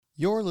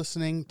You're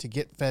listening to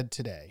Get Fed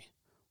Today,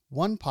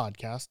 one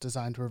podcast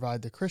designed to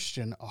provide the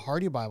Christian a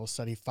hearty Bible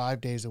study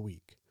 5 days a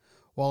week.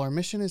 While our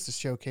mission is to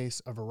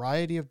showcase a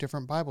variety of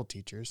different Bible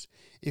teachers,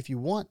 if you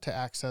want to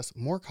access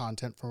more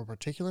content from a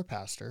particular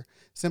pastor,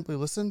 simply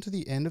listen to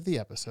the end of the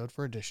episode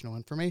for additional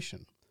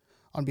information.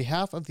 On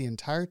behalf of the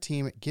entire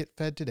team at Get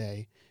Fed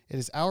Today, it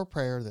is our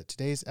prayer that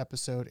today's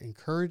episode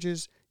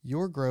encourages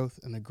your growth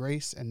in the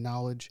grace and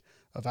knowledge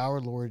of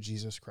our Lord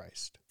Jesus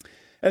Christ.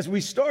 As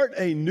we start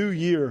a new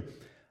year,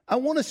 I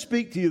want to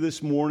speak to you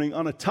this morning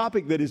on a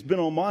topic that has been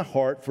on my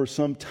heart for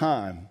some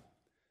time.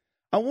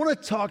 I want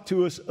to talk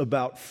to us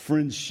about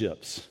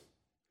friendships,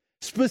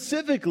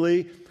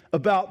 specifically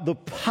about the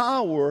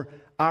power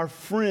our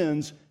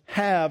friends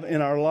have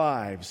in our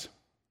lives.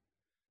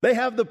 They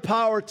have the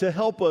power to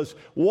help us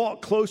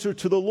walk closer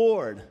to the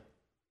Lord.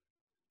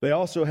 They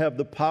also have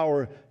the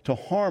power to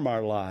harm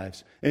our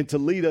lives and to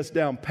lead us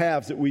down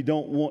paths that we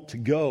don't want to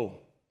go.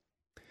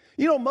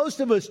 You know,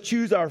 most of us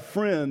choose our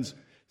friends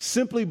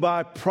simply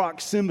by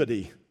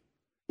proximity.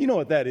 You know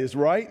what that is,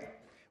 right?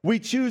 We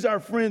choose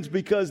our friends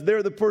because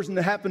they're the person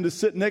that happened to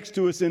sit next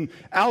to us in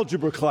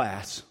algebra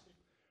class.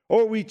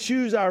 Or we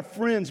choose our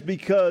friends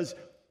because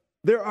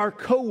they're our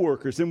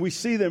coworkers and we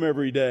see them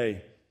every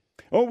day.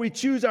 Or we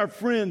choose our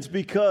friends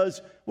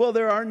because, well,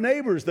 they're our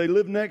neighbors. They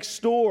live next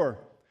door.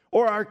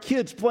 Or our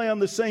kids play on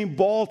the same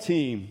ball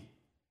team.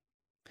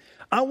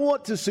 I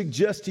want to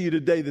suggest to you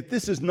today that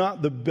this is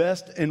not the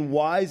best and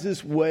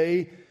wisest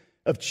way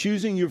of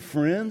choosing your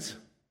friends.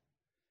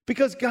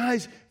 Because,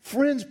 guys,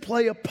 friends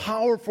play a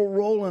powerful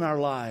role in our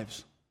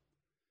lives.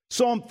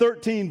 Psalm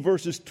 13,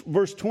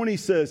 verse 20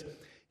 says,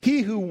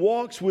 "He who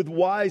walks with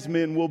wise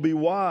men will be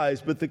wise,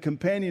 but the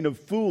companion of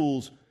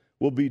fools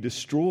will be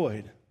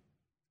destroyed."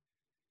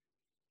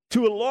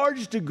 To a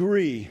large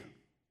degree,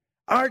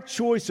 our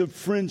choice of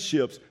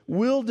friendships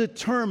will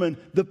determine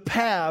the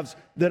paths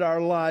that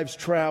our lives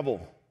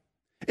travel.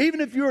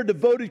 Even if you're a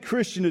devoted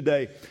Christian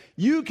today,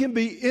 you can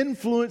be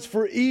influenced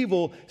for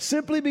evil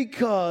simply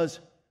because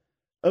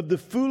of the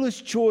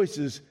foolish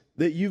choices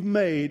that you've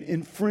made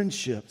in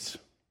friendships.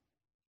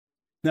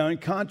 Now, in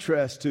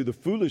contrast to the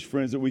foolish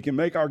friends that we can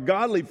make, our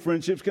godly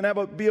friendships can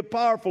be a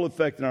powerful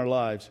effect in our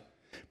lives.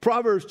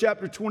 Proverbs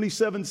chapter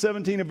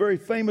 27:17, a very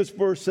famous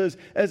verse says,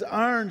 "As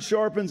iron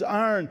sharpens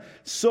iron,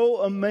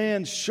 so a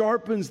man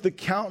sharpens the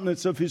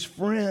countenance of his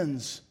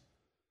friends."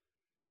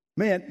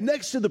 Man,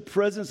 next to the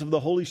presence of the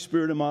Holy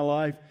Spirit in my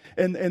life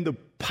and the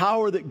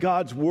power that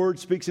God's Word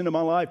speaks into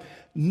my life,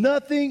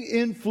 nothing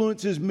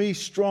influences me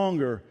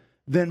stronger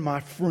than my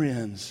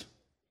friends.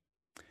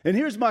 And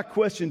here's my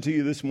question to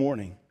you this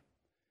morning.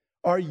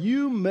 Are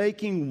you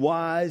making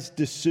wise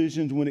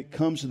decisions when it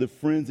comes to the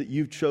friends that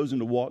you've chosen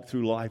to walk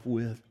through life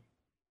with?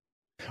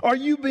 Are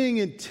you being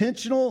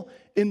intentional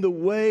in the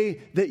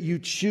way that you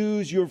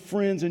choose your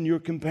friends and your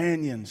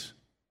companions?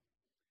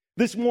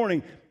 This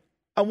morning,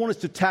 I want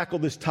us to tackle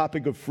this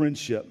topic of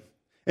friendship.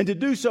 And to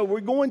do so, we're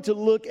going to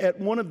look at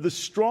one of the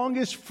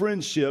strongest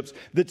friendships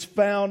that's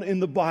found in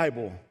the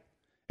Bible.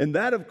 And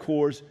that, of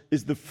course,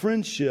 is the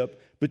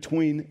friendship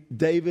between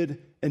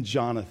David and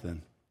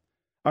Jonathan.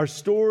 Our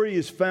story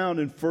is found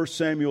in 1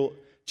 Samuel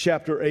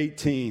chapter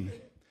 18.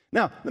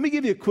 Now, let me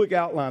give you a quick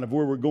outline of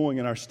where we're going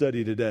in our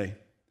study today.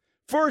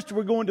 First,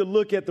 we're going to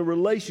look at the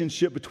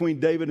relationship between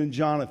David and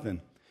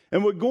Jonathan.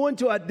 And we're going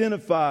to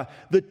identify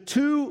the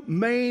two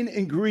main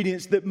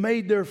ingredients that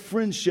made their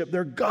friendship,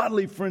 their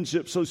godly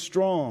friendship, so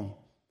strong.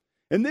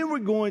 And then we're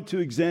going to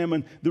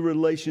examine the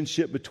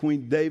relationship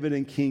between David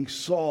and King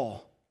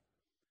Saul.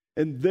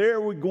 And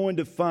there we're going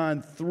to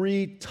find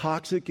three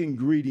toxic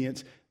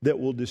ingredients that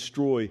will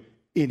destroy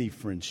any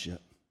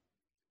friendship.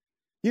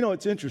 You know,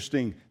 it's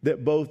interesting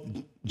that both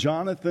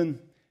Jonathan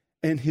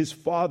and his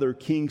father,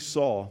 King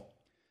Saul,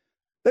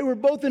 they were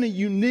both in a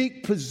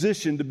unique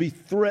position to be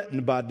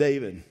threatened by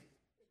David.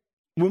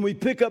 When we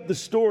pick up the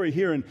story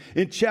here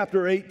in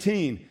chapter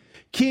 18,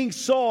 King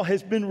Saul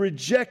has been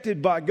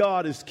rejected by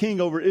God as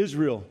king over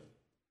Israel.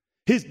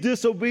 His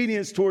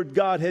disobedience toward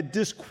God had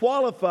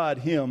disqualified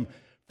him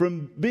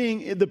from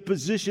being in the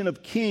position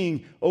of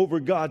king over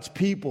God's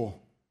people.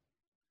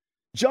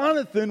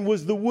 Jonathan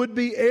was the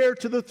would-be heir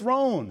to the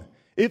throne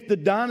if the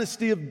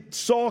dynasty of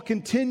Saul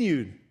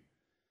continued.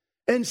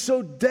 And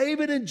so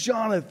David and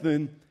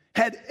Jonathan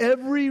had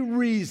every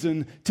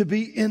reason to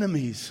be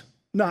enemies,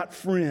 not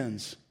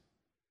friends,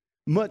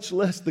 much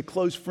less the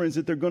close friends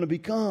that they're going to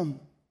become.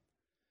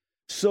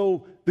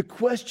 So the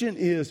question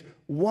is,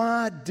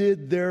 why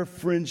did their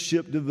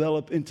friendship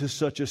develop into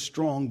such a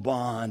strong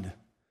bond?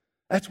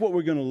 That's what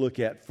we're going to look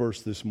at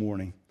first this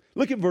morning.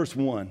 Look at verse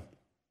 1.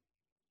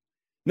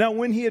 Now,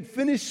 when he had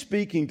finished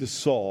speaking to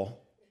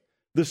Saul,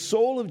 the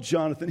soul of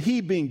Jonathan,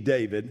 he being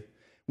David,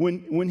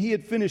 when he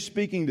had finished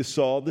speaking to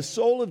Saul, the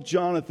soul of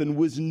Jonathan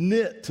was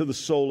knit to the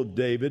soul of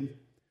David,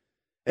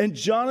 and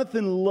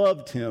Jonathan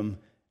loved him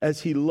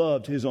as he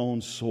loved his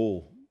own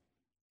soul.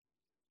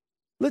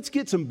 Let's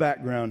get some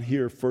background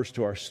here first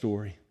to our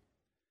story.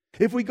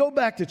 If we go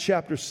back to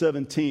chapter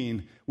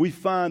 17, we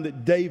find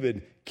that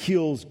David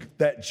kills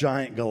that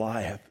giant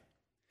Goliath.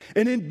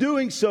 And in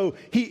doing so,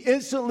 he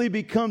instantly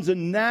becomes a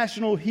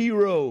national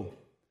hero.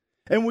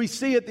 And we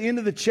see at the end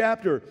of the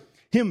chapter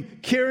him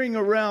carrying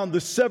around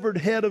the severed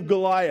head of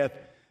Goliath,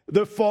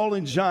 the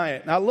fallen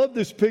giant. And I love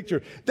this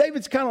picture.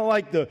 David's kind of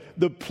like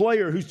the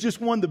player who's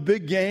just won the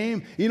big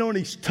game, and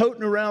he's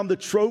toting around the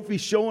trophy,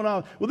 showing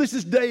off. Well, this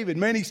is David,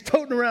 man. He's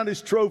toting around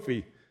his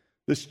trophy,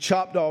 this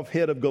chopped off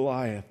head of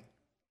Goliath.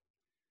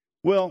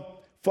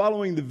 Well,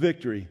 following the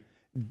victory,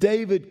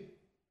 David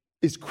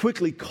is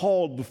quickly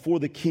called before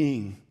the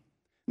king.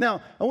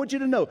 Now, I want you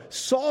to know,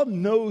 Saul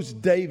knows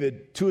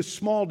David to a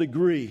small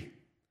degree.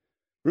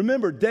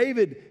 Remember,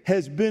 David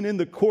has been in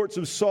the courts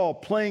of Saul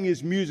playing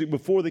his music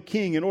before the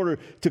king in order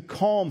to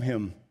calm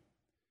him.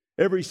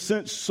 Ever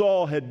since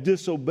Saul had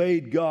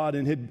disobeyed God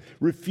and had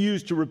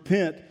refused to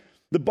repent,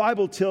 the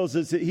Bible tells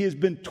us that he has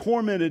been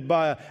tormented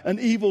by an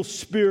evil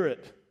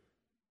spirit.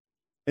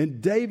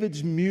 And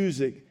David's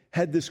music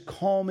had this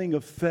calming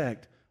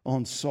effect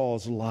on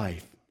Saul's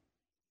life.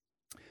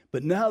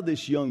 But now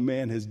this young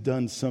man has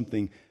done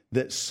something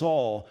that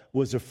Saul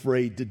was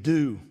afraid to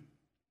do.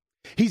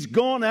 He's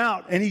gone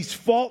out and he's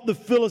fought the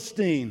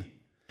Philistine,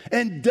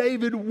 and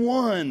David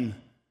won.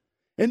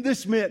 And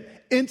this meant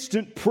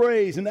instant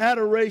praise and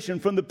adoration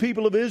from the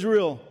people of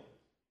Israel.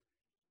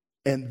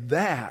 And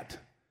that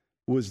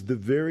was the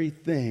very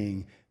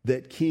thing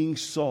that King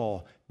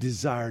Saul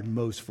desired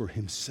most for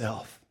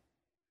himself.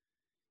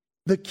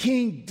 The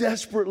king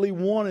desperately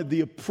wanted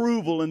the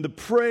approval and the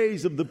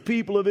praise of the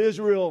people of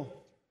Israel.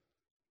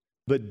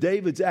 But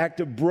David's act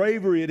of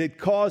bravery, it had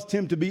caused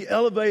him to be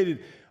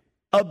elevated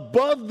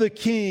above the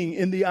king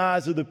in the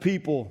eyes of the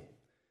people.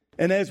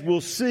 And as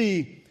we'll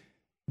see,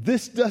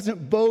 this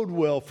doesn't bode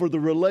well for the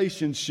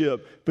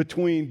relationship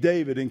between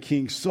David and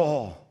King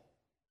Saul.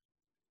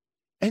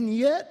 And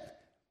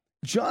yet,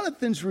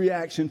 Jonathan's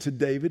reaction to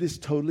David is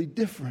totally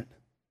different.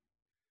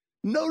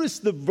 Notice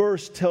the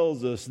verse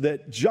tells us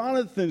that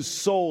Jonathan's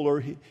soul,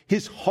 or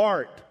his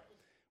heart,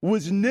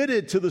 was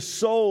knitted to the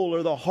soul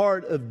or the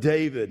heart of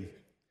David.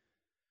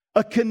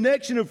 A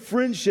connection of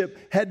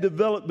friendship had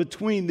developed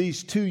between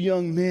these two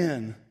young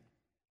men.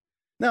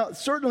 Now,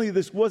 certainly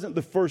this wasn't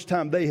the first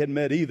time they had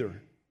met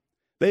either.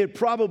 They had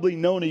probably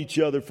known each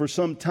other for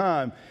some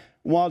time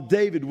while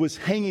David was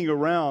hanging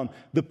around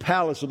the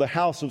palace or the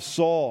house of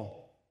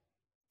Saul.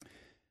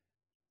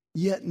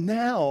 Yet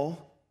now,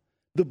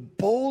 the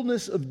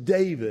boldness of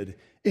David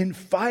in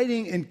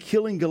fighting and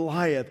killing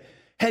Goliath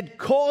had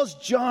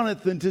caused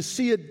Jonathan to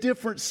see a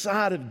different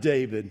side of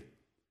David.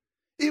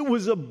 It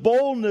was a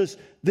boldness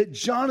that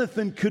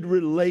Jonathan could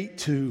relate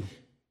to.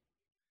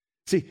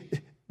 See,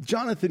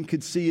 Jonathan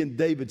could see in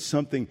David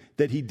something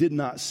that he did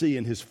not see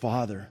in his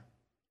father.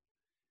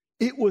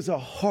 It was a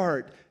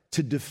heart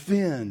to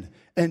defend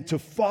and to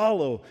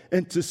follow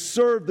and to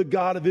serve the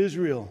God of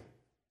Israel.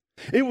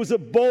 It was a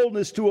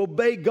boldness to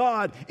obey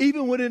God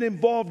even when it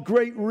involved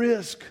great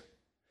risk.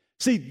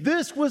 See,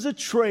 this was a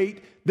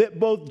trait that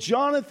both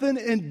Jonathan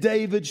and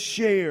David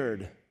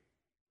shared.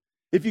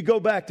 If you go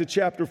back to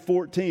chapter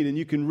 14, and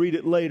you can read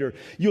it later,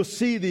 you'll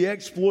see the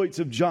exploits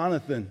of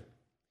Jonathan.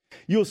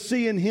 You'll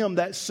see in him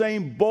that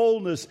same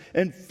boldness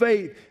and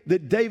faith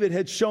that David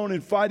had shown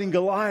in fighting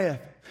Goliath.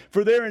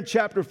 For there in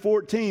chapter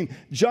 14,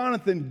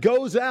 Jonathan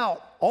goes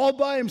out all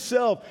by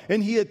himself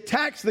and he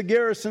attacks the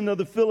garrison of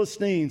the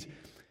Philistines.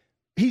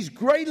 He's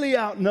greatly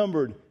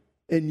outnumbered,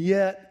 and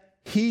yet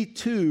he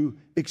too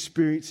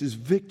experiences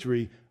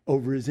victory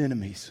over his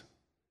enemies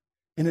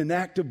in an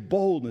act of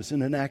boldness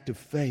and an act of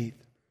faith.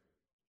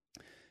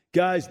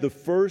 Guys, the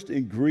first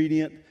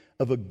ingredient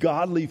of a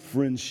godly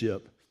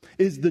friendship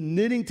is the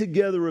knitting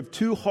together of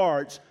two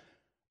hearts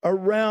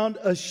around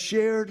a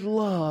shared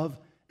love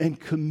and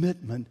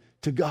commitment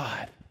to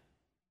God.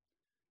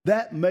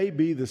 That may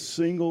be the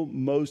single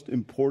most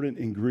important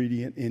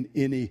ingredient in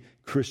any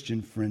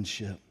Christian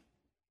friendship.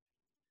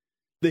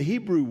 The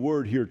Hebrew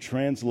word here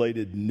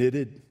translated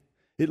knitted,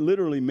 it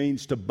literally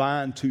means to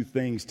bind two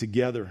things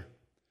together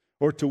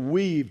or to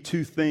weave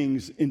two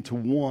things into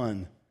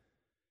one.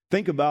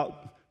 Think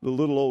about the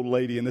little old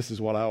lady, and this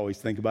is what I always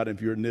think about.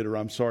 If you're a knitter,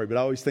 I'm sorry, but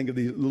I always think of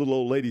the little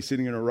old lady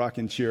sitting in a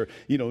rocking chair,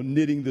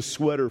 knitting the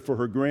sweater for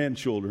her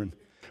grandchildren.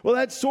 Well,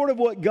 that's sort of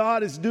what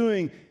God is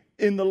doing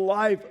in the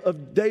life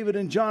of David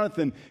and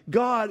Jonathan.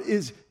 God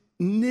is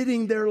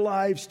knitting their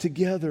lives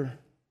together.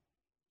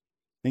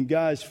 And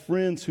guys,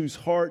 friends whose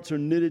hearts are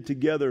knitted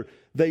together,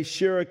 they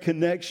share a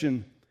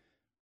connection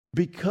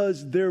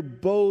because they're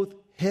both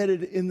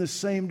headed in the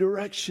same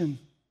direction.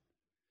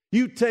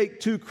 You take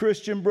two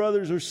Christian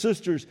brothers or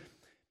sisters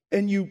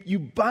and you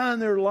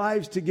bind their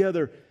lives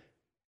together.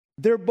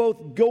 They're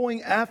both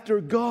going after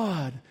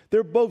God.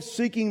 They're both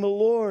seeking the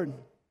Lord.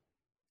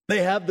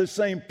 They have the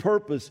same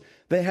purpose.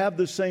 They have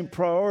the same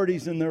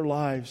priorities in their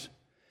lives.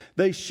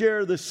 They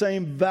share the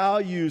same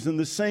values and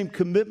the same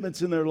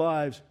commitments in their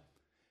lives.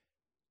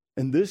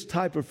 And this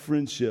type of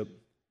friendship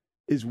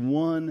is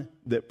one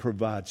that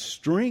provides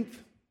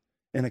strength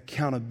and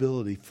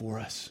accountability for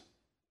us.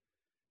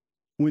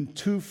 When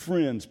two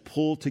friends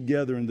pull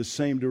together in the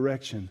same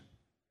direction,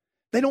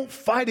 they don't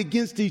fight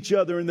against each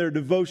other in their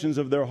devotions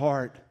of their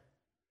heart.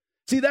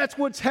 See, that's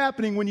what's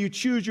happening when you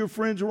choose your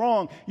friends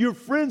wrong. Your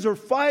friends are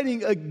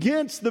fighting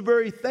against the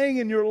very thing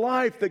in your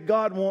life that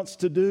God wants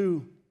to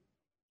do.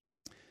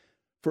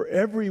 For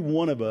every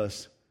one of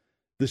us,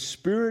 the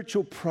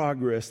spiritual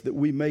progress that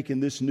we make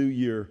in this new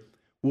year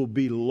will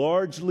be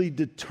largely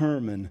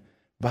determined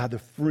by the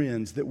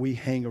friends that we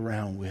hang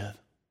around with.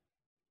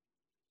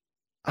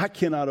 I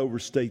cannot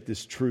overstate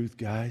this truth,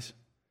 guys.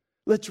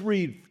 Let's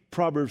read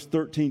Proverbs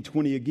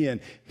 13:20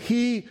 again.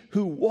 He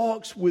who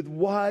walks with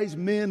wise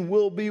men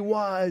will be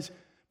wise,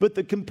 but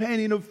the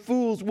companion of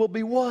fools will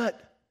be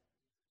what?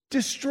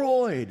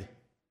 Destroyed.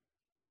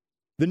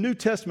 The New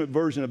Testament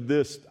version of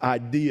this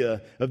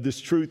idea, of this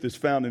truth, is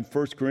found in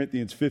 1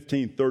 Corinthians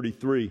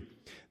 15:33.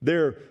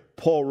 There,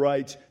 Paul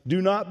writes,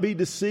 "Do not be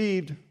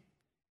deceived.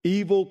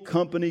 Evil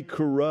company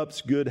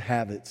corrupts good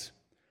habits."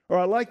 Or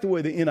I like the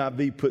way the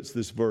NIV puts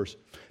this verse.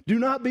 Do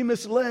not be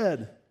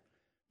misled.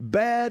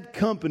 Bad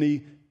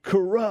company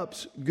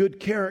corrupts good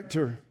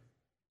character.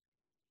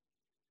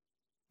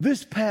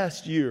 This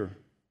past year,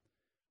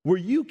 were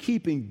you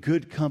keeping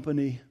good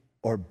company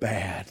or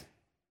bad?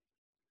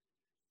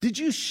 Did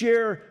you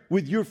share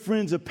with your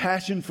friends a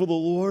passion for the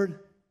Lord?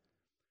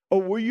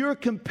 Or were your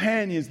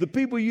companions, the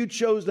people you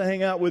chose to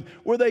hang out with,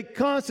 were they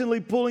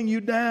constantly pulling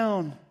you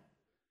down?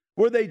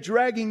 Were they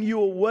dragging you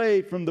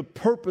away from the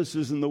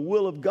purposes and the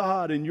will of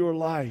God in your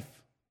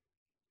life?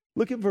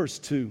 Look at verse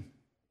 2.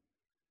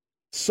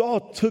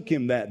 Saul took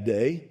him that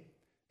day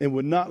and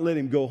would not let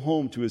him go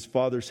home to his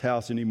father's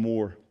house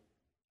anymore.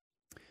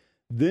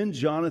 Then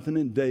Jonathan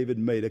and David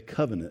made a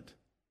covenant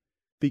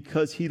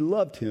because he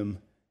loved him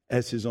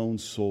as his own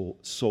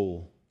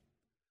soul.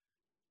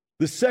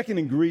 The second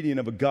ingredient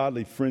of a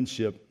godly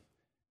friendship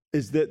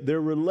is that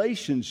their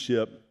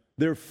relationship,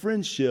 their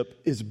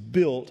friendship, is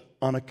built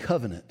on a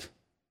covenant.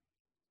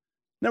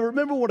 Now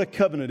remember what a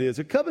covenant is.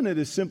 A covenant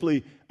is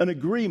simply an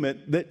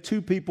agreement that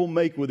two people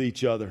make with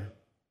each other.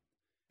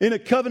 In a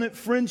covenant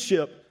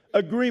friendship,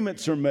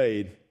 agreements are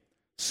made,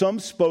 some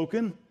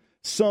spoken,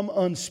 some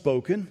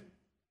unspoken.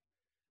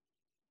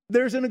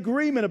 There's an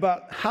agreement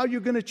about how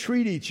you're going to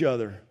treat each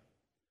other.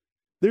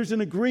 There's an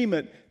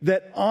agreement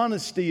that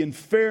honesty and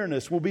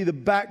fairness will be the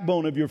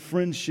backbone of your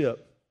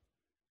friendship.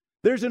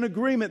 There's an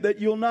agreement that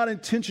you'll not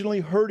intentionally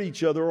hurt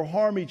each other or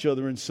harm each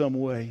other in some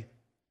way.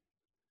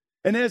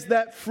 And as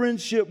that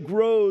friendship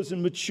grows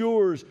and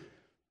matures,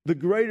 the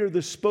greater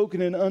the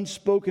spoken and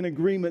unspoken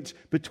agreements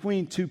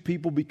between two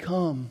people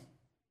become.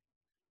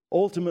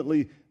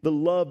 Ultimately, the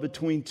love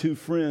between two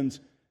friends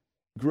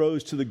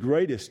grows to the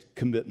greatest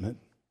commitment.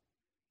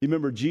 You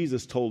remember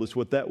Jesus told us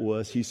what that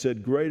was. He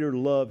said, "Greater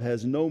love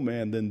has no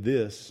man than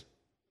this,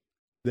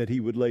 that he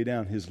would lay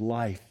down his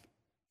life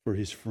for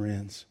his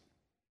friends."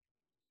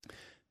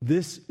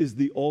 This is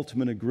the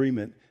ultimate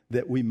agreement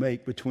that we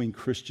make between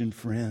Christian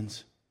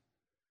friends.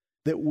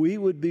 That we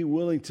would be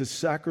willing to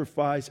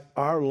sacrifice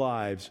our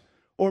lives,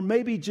 or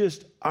maybe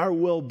just our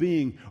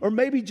well-being, or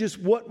maybe just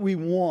what we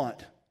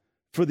want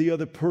for the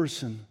other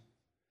person.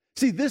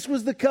 See, this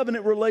was the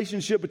covenant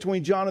relationship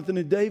between Jonathan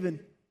and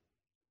David.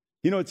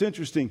 You know, it's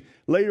interesting.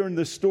 Later in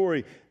the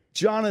story,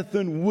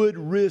 Jonathan would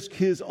risk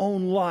his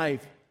own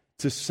life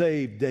to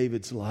save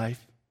David's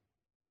life.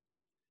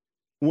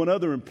 One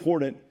other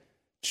important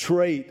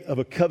trait of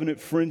a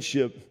covenant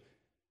friendship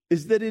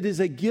is that it is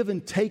a give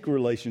and take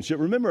relationship.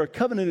 Remember, a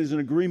covenant is an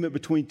agreement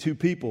between two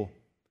people.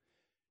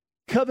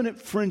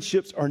 Covenant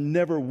friendships are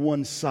never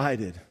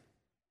one-sided.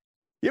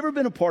 You ever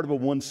been a part of a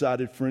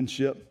one-sided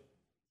friendship?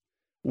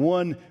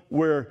 One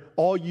where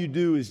all you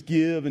do is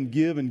give and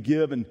give and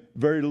give and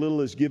very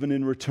little is given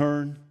in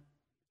return?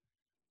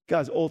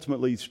 Guys,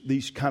 ultimately,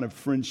 these kind of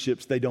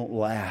friendships, they don't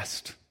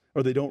last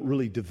or they don't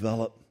really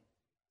develop.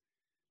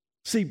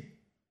 See,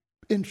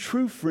 in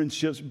true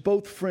friendships,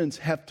 both friends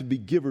have to be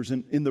givers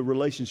in the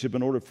relationship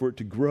in order for it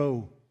to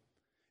grow.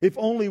 If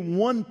only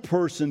one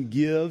person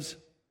gives,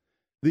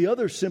 the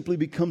other simply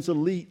becomes a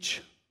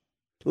leech,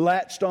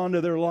 latched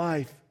onto their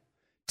life,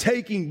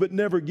 taking but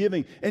never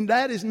giving. And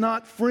that is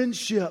not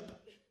friendship.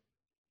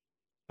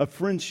 A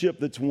friendship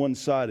that's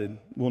one-sided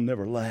will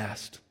never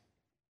last.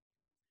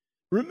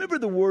 Remember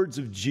the words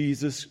of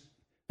Jesus.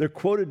 They're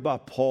quoted by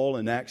Paul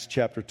in Acts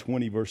chapter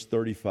 20, verse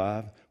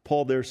 35.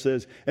 Paul there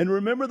says, "And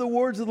remember the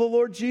words of the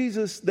Lord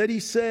Jesus that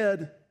he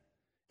said,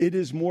 'It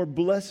is more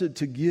blessed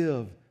to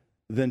give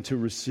than to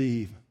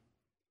receive.'"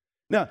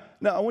 Now,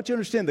 I want you to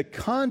understand the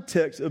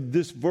context of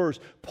this verse.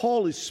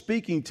 Paul is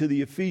speaking to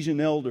the Ephesian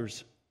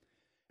elders,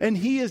 and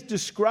he is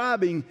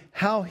describing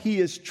how he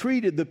has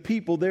treated the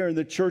people there in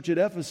the church at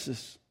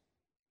Ephesus.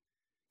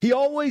 He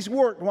always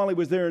worked while he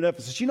was there in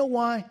Ephesus. You know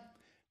why?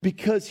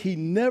 Because he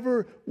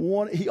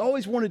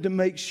always wanted to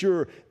make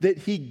sure that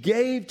he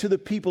gave to the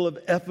people of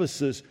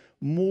Ephesus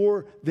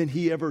more than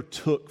he ever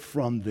took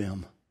from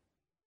them.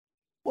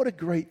 What a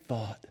great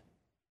thought.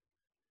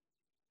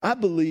 I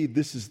believe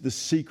this is the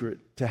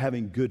secret to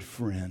having good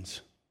friends.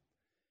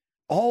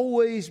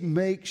 Always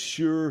make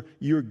sure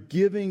you're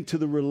giving to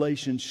the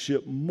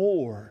relationship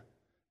more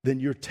than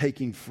you're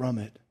taking from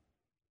it.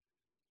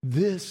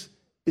 This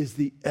is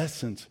the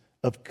essence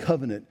of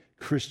covenant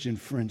Christian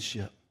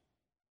friendship.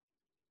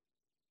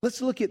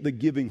 Let's look at the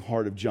giving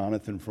heart of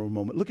Jonathan for a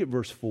moment. Look at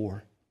verse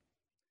 4.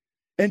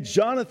 And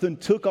Jonathan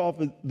took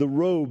off the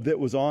robe that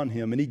was on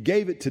him, and he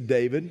gave it to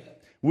David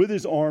with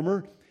his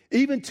armor,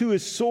 even to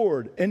his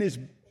sword and his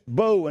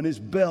bow and his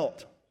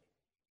belt.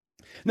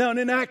 Now, in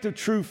an act of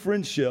true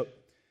friendship,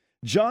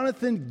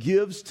 Jonathan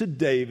gives to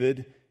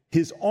David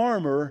his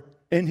armor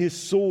and his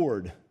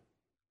sword.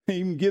 He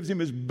even gives him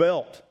his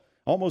belt,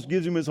 almost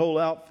gives him his whole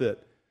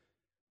outfit.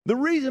 The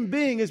reason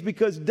being is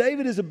because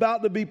David is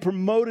about to be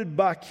promoted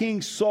by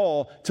King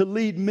Saul to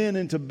lead men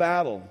into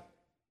battle.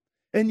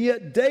 And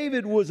yet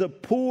David was a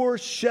poor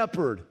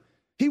shepherd.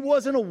 He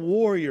wasn't a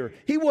warrior.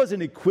 He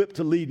wasn't equipped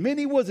to lead men.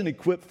 He wasn't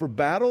equipped for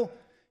battle.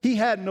 He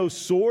had no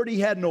sword. He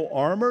had no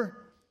armor.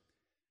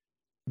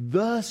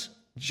 Thus,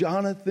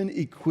 Jonathan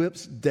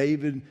equips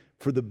David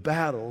for the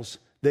battles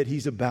that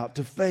he's about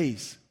to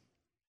face.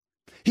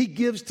 He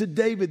gives to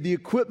David the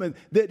equipment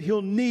that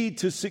he'll need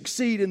to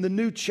succeed in the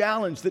new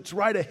challenge that's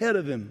right ahead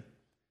of him.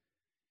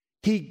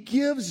 He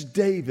gives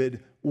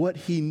David what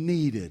he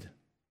needed,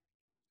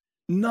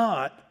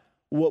 not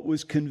what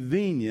was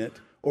convenient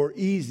or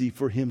easy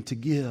for him to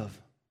give.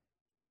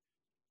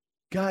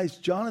 Guys,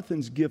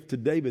 Jonathan's gift to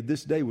David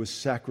this day was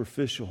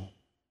sacrificial.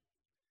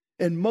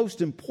 And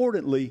most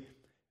importantly,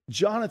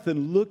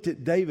 Jonathan looked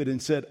at David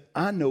and said,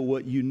 I know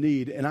what you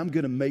need, and I'm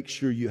going to make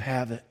sure you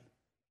have it.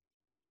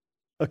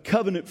 A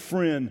covenant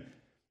friend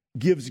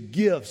gives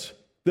gifts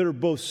that are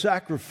both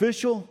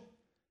sacrificial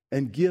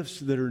and gifts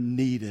that are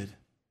needed,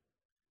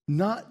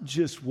 not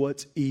just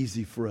what's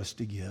easy for us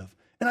to give.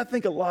 And I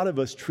think a lot of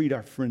us treat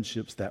our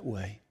friendships that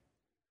way.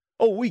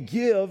 Oh, we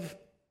give,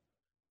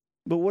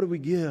 but what do we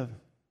give?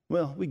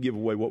 Well, we give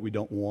away what we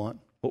don't want,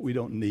 what we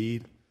don't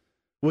need,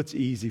 what's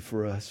easy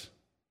for us.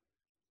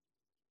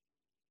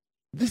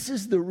 This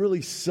is the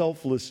really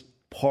selfless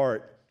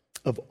part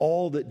of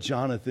all that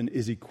Jonathan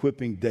is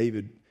equipping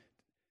David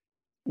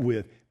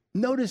with.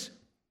 Notice,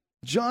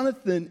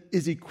 Jonathan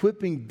is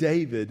equipping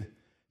David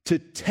to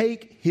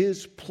take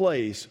his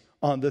place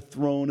on the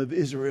throne of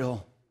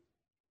Israel.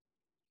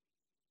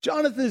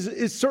 Jonathan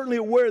is certainly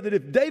aware that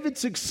if David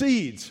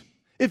succeeds,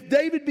 if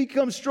David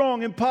becomes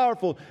strong and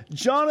powerful,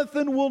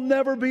 Jonathan will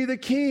never be the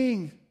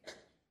king.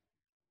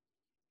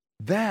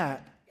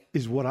 That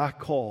is what I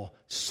call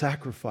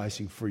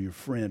sacrificing for your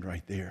friend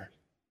right there.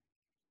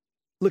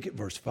 Look at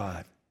verse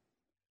 5.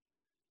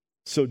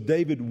 So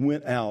David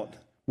went out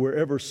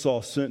wherever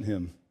Saul sent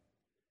him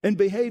and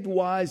behaved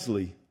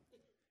wisely.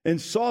 And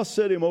Saul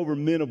set him over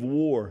men of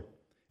war,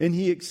 and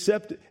he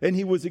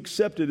was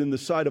accepted in the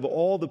sight of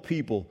all the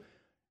people,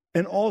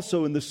 and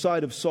also in the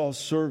sight of Saul's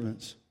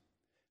servants.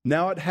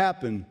 Now it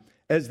happened,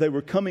 as they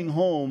were coming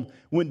home,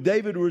 when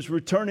David was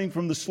returning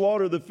from the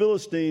slaughter of the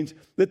Philistines,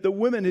 that the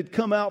women had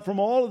come out from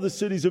all of the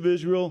cities of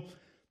Israel,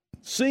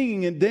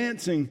 singing and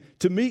dancing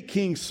to meet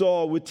King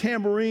Saul with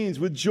tambourines,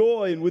 with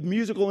joy, and with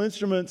musical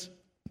instruments.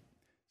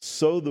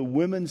 So the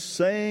women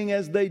sang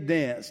as they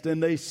danced,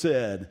 and they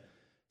said,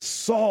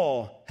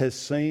 Saul has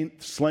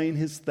slain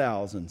his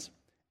thousands,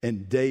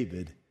 and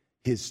David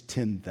his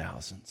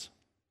 10,000s.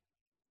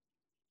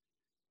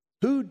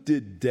 Who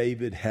did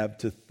David have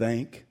to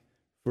thank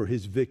for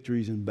his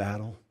victories in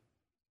battle?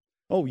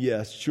 Oh,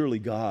 yes, surely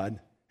God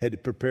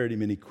had prepared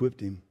him and equipped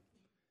him.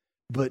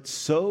 But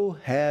so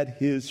had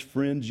his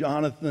friend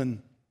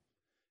Jonathan.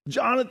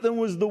 Jonathan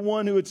was the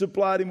one who had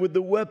supplied him with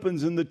the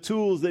weapons and the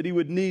tools that he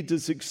would need to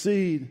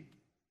succeed.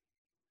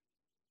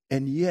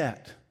 And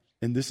yet,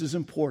 and this is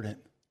important,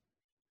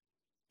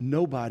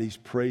 nobody's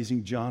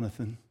praising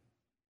Jonathan.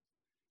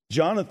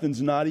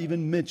 Jonathan's not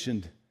even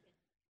mentioned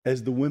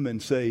as the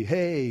women say,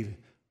 hey,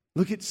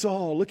 look at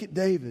Saul, look at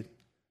David.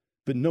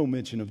 But no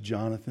mention of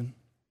Jonathan.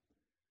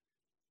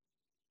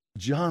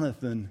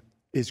 Jonathan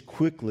is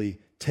quickly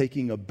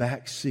taking a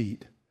back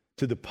seat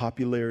to the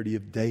popularity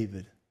of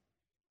David.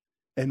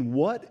 And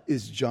what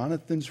is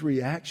Jonathan's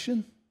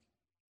reaction?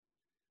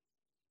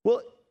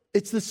 Well,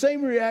 it's the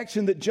same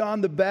reaction that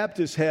John the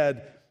Baptist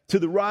had to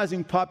the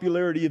rising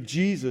popularity of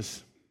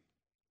Jesus.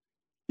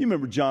 You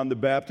remember John the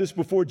Baptist,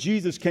 before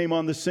Jesus came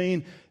on the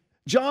scene,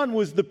 John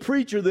was the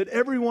preacher that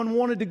everyone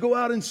wanted to go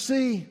out and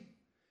see.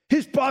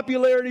 His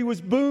popularity was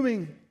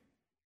booming.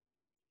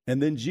 And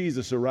then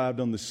Jesus arrived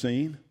on the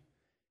scene.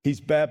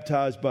 He's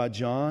baptized by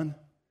John.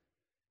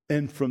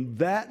 And from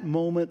that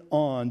moment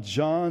on,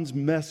 John's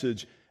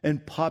message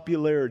and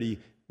popularity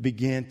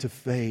began to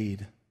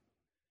fade.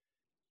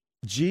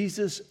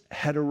 Jesus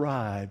had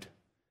arrived,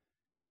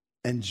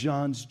 and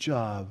John's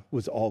job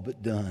was all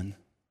but done.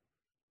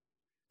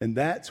 And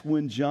that's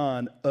when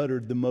John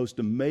uttered the most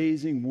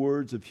amazing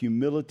words of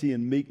humility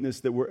and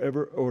meekness that were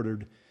ever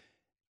uttered.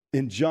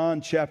 In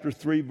John chapter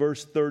 3,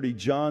 verse 30,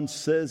 John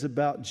says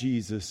about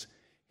Jesus,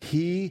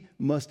 He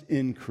must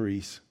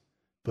increase,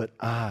 but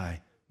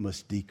I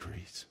must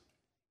decrease.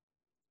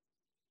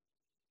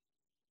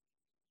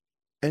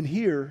 And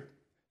here,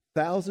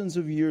 thousands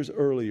of years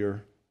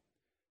earlier,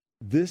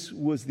 this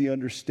was the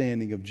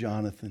understanding of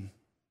Jonathan.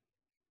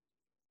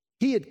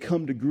 He had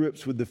come to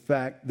grips with the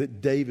fact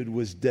that David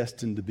was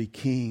destined to be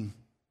king.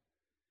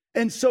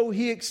 And so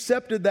he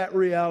accepted that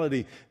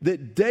reality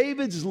that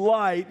David's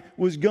light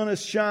was going to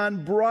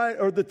shine bright,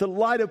 or that the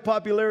light of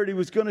popularity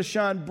was going to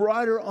shine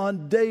brighter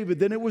on David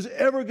than it was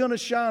ever going to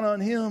shine on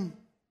him.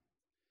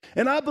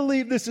 And I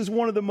believe this is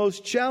one of the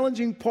most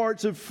challenging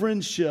parts of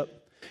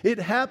friendship. It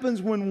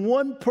happens when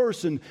one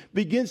person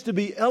begins to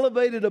be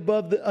elevated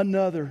above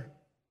another.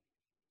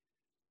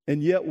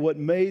 And yet what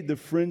made the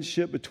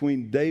friendship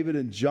between David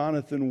and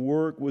Jonathan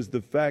work was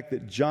the fact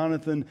that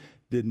Jonathan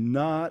did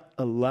not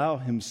allow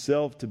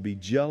himself to be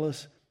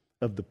jealous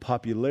of the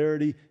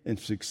popularity and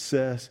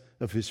success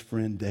of his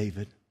friend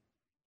David.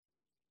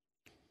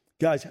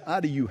 Guys, how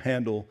do you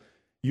handle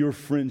your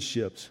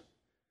friendships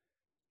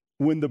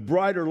when the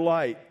brighter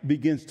light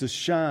begins to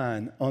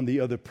shine on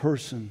the other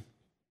person?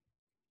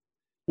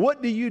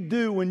 What do you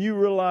do when you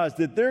realize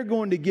that they're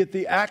going to get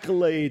the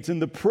accolades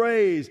and the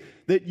praise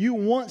that you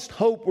once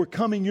hoped were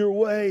coming your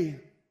way?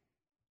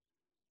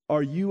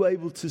 Are you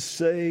able to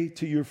say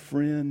to your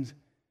friends,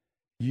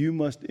 you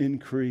must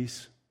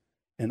increase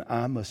and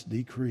I must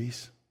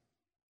decrease?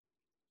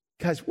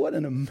 Guys, what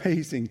an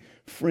amazing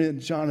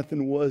friend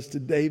Jonathan was to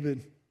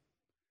David.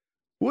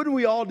 Wouldn't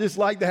we all just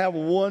like to have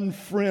one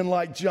friend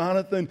like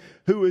Jonathan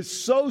who is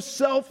so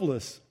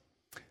selfless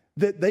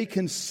that they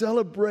can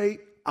celebrate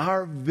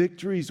our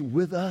victories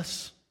with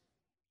us?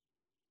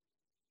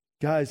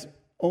 Guys,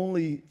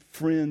 only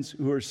friends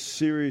who are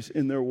serious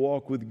in their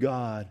walk with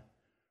God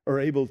are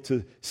able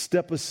to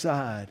step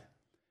aside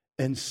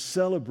and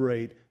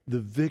celebrate the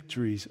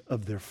victories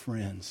of their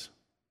friends.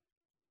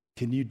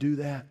 Can you do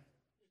that?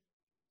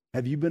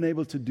 Have you been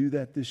able to do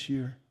that this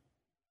year?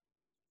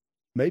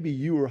 Maybe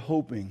you were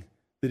hoping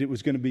that it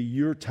was going to be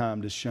your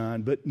time to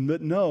shine, but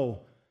no,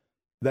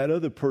 that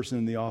other person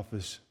in the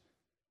office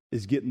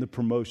is getting the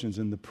promotions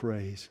and the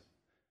praise.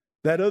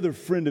 That other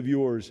friend of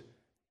yours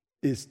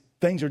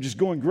things are just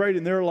going great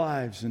in their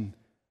lives, and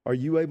are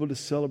you able to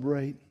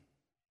celebrate?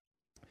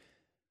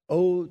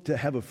 Oh, to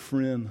have a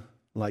friend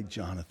like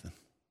Jonathan.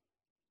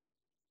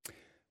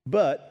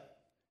 But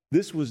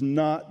this was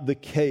not the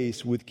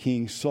case with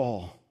King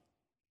Saul.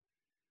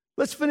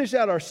 Let's finish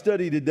out our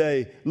study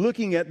today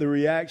looking at the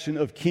reaction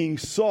of King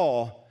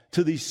Saul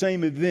to these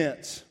same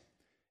events.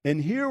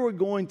 And here we're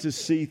going to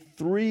see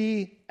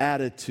 3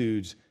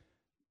 attitudes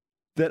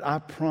that I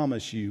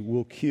promise you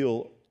will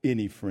kill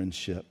any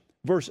friendship.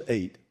 Verse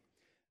 8,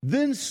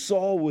 then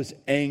Saul was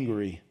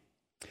angry,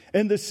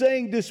 and the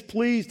saying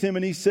displeased him,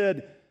 and he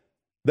said,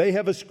 they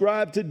have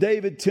ascribed to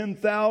David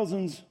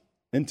 10,000s,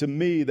 and to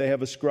me they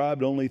have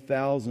ascribed only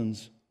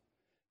thousands.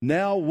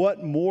 Now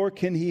what more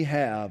can he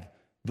have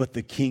but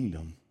the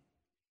kingdom?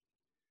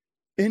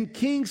 In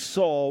King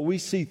Saul, we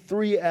see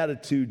 3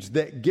 attitudes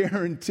that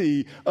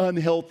guarantee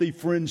unhealthy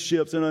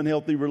friendships and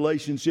unhealthy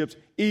relationships,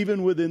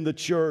 even within the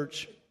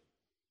church.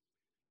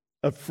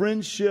 A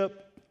friendship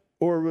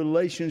or a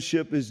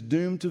relationship is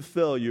doomed to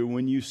failure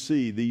when you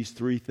see these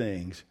 3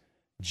 things: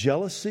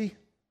 jealousy,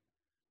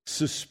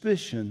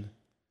 suspicion,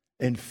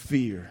 and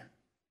fear.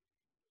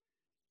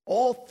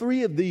 All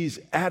 3 of these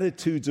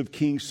attitudes of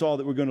King Saul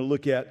that we're going to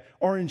look at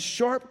are in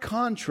sharp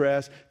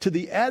contrast to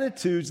the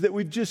attitudes that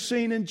we've just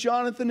seen in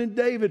Jonathan and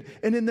David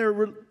and in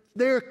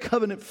their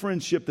covenant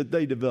friendship that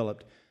they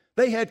developed.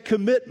 They had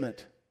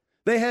commitment.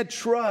 They had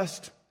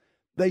trust.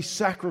 They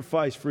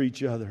sacrificed for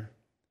each other.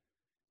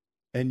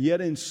 And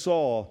yet in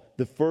Saul,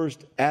 the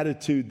first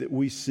attitude that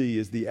we see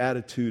is the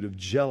attitude of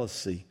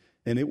jealousy,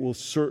 and it will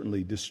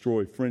certainly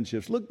destroy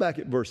friendships. Look back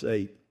at verse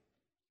 8.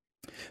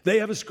 They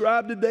have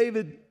ascribed to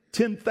David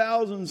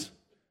 10,000s,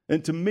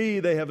 and to me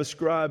they have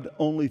ascribed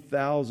only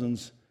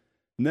thousands.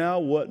 Now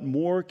what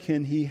more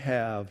can he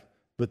have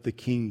but the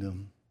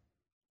kingdom?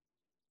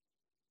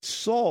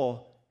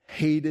 Saul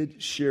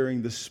hated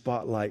sharing the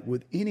spotlight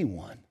with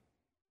anyone.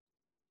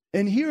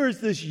 And here is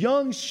this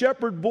young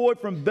shepherd boy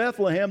from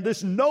Bethlehem,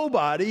 this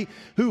nobody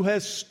who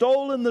has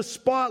stolen the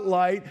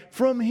spotlight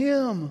from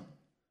him.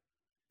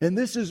 And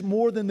this is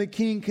more than the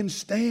king can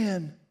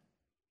stand.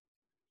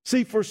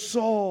 See, for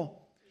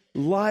Saul,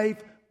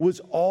 life was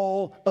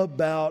all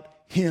about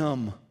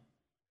him.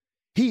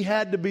 He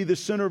had to be the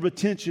center of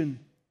attention.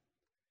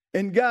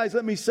 And guys,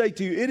 let me say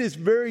to you, it is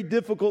very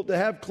difficult to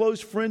have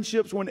close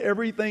friendships when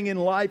everything in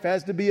life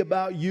has to be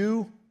about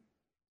you.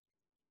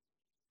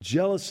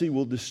 Jealousy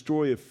will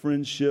destroy a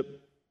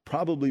friendship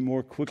probably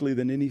more quickly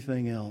than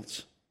anything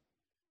else.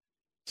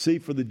 See,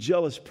 for the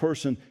jealous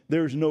person,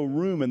 there's no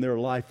room in their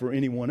life for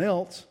anyone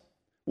else.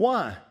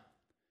 Why?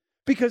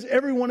 Because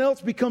everyone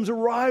else becomes a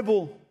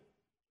rival.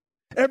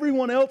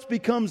 Everyone else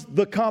becomes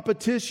the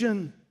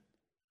competition.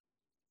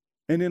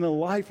 And in a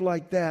life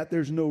like that,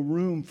 there's no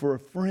room for a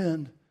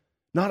friend,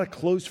 not a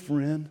close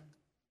friend.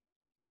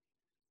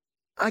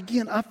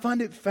 Again, I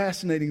find it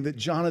fascinating that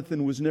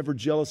Jonathan was never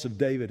jealous of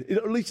David.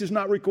 At least it's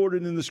not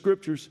recorded in the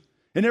scriptures.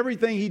 And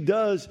everything he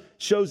does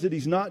shows that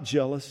he's not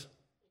jealous.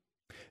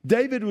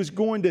 David was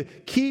going to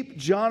keep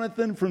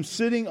Jonathan from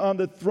sitting on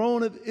the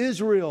throne of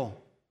Israel.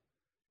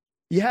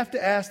 You have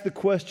to ask the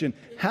question,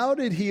 how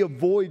did he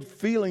avoid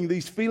feeling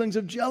these feelings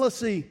of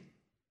jealousy?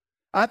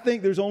 I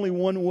think there's only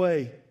one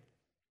way.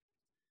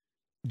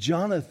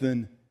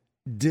 Jonathan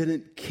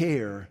didn't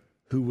care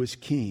who was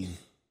king.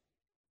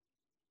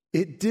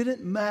 It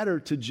didn't matter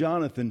to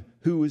Jonathan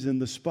who was in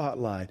the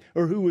spotlight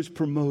or who was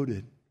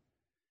promoted.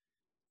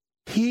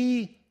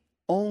 He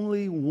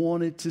only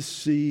wanted to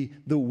see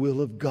the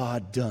will of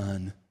God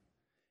done.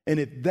 And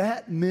if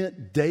that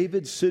meant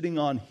David sitting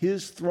on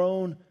his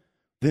throne,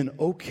 then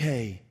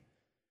okay.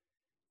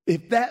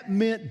 If that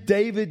meant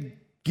David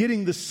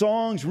getting the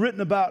songs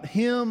written about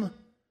him,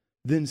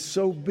 then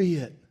so be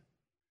it.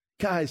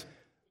 Guys,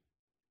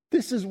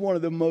 this is one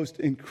of the most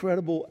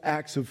incredible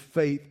acts of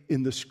faith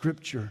in the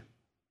Scripture.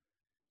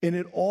 And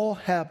it all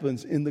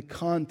happens in the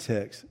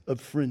context of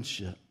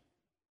friendship.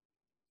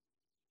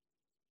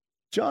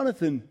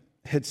 Jonathan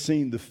had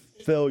seen the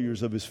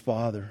failures of his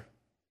father.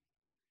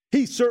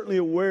 He's certainly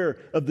aware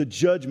of the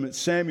judgment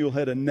Samuel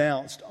had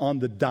announced on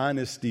the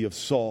dynasty of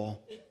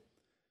Saul.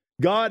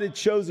 God had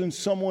chosen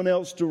someone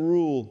else to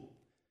rule,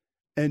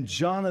 and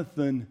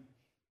Jonathan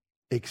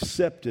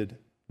accepted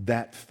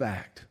that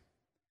fact.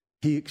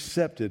 He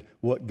accepted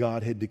what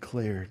God had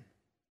declared.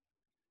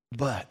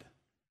 But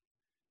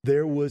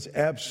there was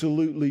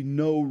absolutely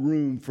no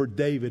room for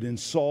David in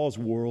Saul's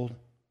world.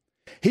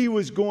 He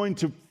was going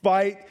to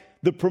fight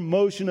the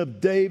promotion of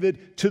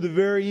David to the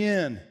very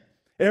end,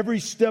 every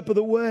step of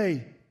the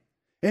way.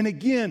 And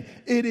again,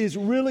 it is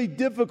really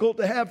difficult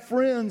to have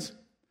friends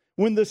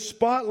when the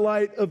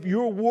spotlight of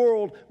your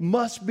world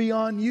must be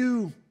on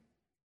you.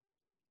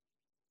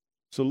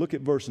 So look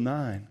at verse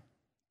 9.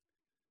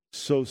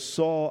 So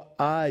Saul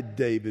eyed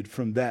David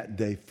from that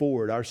day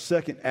forward. Our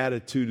second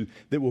attitude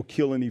that will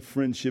kill any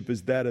friendship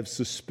is that of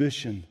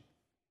suspicion,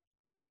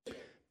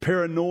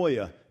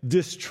 paranoia,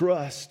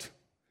 distrust.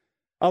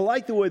 I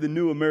like the way the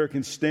New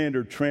American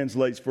Standard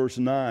translates verse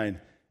 9.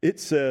 It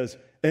says,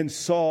 and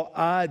Saul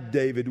eyed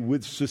David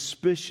with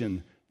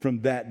suspicion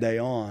from that day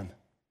on.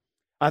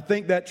 I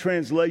think that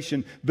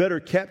translation better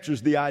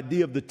captures the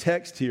idea of the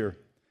text here.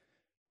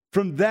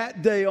 From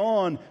that day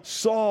on,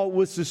 Saul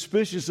was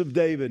suspicious of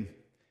David.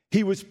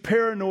 He was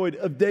paranoid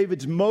of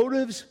David's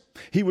motives.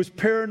 He was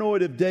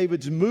paranoid of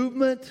David's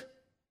movement.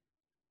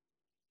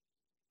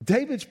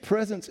 David's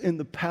presence in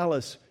the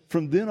palace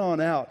from then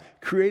on out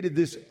created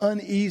this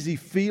uneasy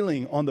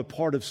feeling on the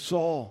part of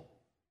Saul.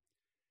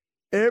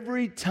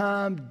 Every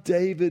time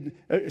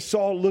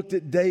Saul looked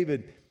at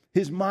David,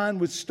 his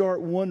mind would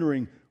start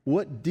wondering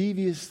what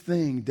devious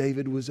thing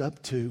David was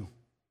up to.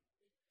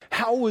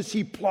 How was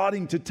he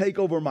plotting to take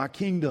over my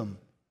kingdom?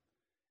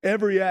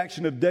 Every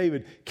action of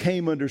David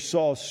came under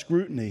Saul's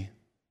scrutiny.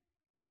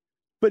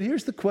 But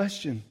here's the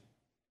question.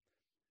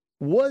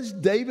 Was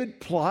David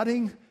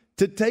plotting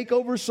to take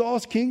over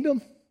Saul's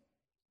kingdom?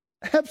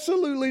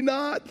 Absolutely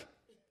not.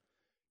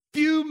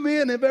 Few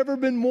men have ever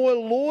been more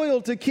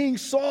loyal to King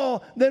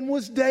Saul than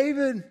was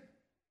David.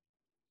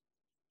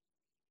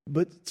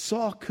 But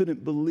Saul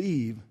couldn't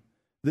believe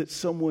that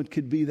someone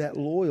could be that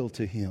loyal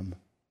to him.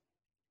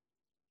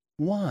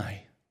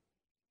 Why?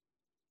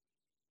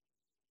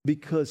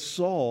 Because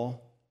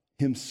Saul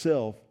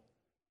himself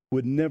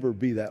would never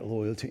be that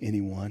loyal to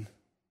anyone.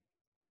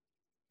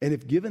 And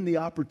if given the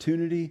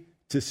opportunity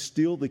to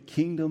steal the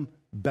kingdom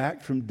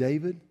back from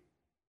David,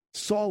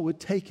 Saul would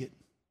take it.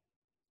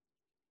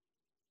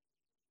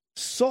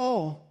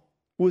 Saul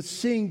was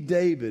seeing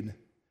David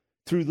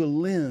through the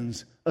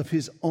lens of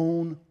his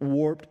own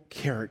warped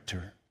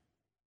character.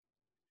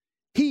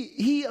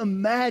 He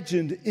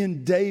imagined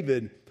in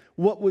David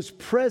what was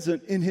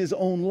present in his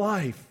own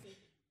life.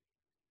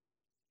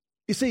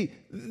 You see,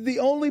 the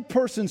only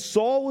person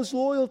Saul was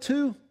loyal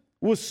to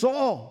was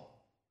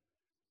Saul.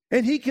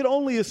 And he could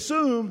only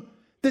assume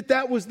that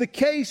that was the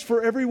case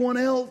for everyone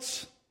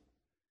else.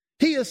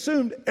 He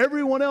assumed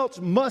everyone else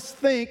must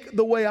think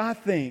the way I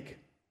think.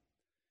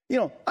 You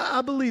know,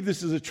 I believe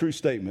this is a true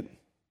statement.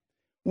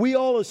 We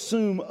all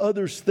assume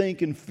others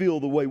think and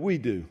feel the way we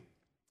do,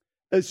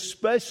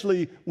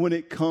 especially when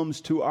it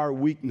comes to our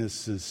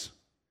weaknesses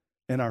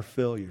and our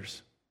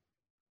failures.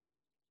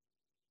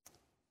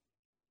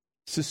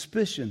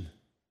 Suspicion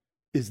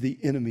is the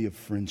enemy of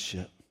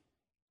friendship.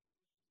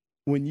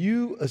 When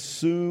you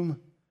assume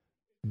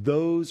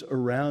those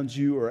around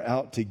you are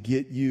out to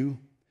get you,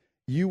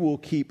 you will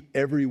keep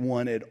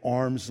everyone at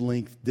arm's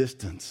length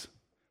distance.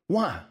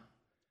 Why?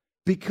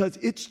 Because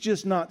it's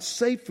just not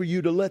safe for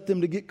you to let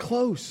them to get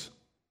close.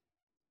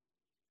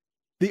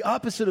 The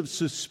opposite of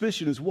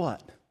suspicion is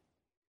what?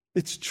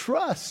 It's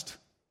trust.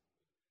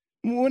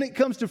 When it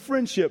comes to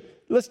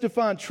friendship, let's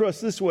define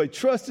trust this way.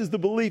 Trust is the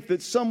belief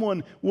that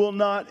someone will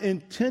not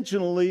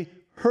intentionally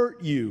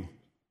hurt you.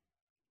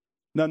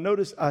 Now,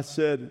 notice I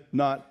said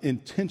not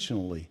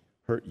intentionally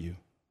hurt you.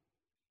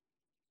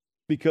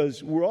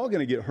 Because we're all going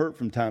to get hurt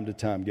from time to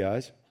time,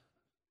 guys.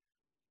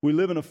 We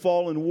live in a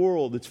fallen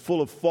world that's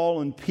full of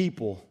fallen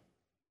people.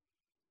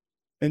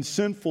 And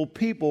sinful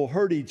people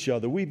hurt each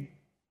other. We've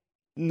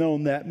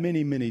known that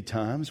many, many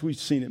times. We've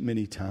seen it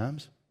many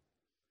times.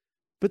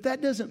 But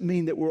that doesn't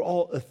mean that we're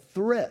all a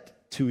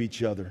threat to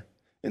each other.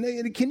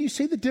 And can you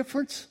see the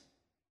difference?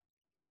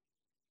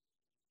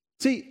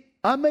 See,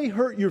 I may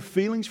hurt your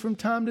feelings from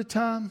time to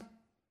time.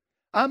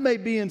 I may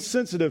be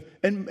insensitive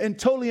and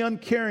totally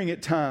uncaring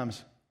at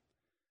times.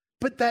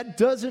 But that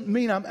doesn't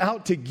mean I'm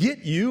out to get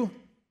you.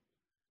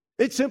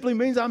 It simply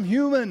means I'm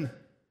human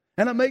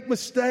and I make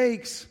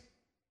mistakes.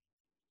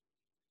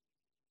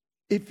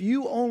 If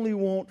you only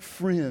want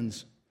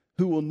friends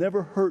who will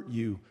never hurt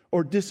you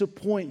or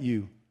disappoint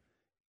you,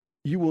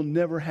 you will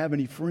never have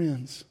any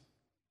friends.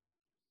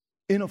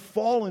 In a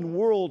fallen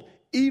world,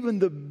 even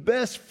the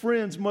best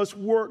friends must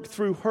work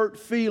through hurt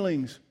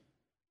feelings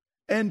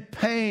and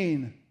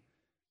pain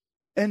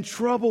and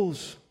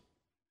troubles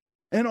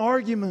and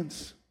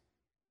arguments.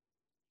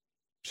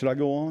 Should I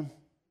go on?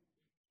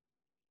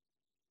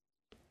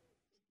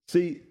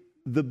 See,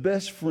 the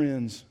best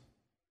friends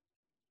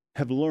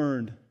have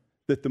learned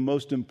that the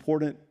most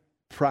important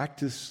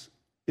practice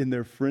in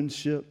their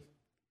friendship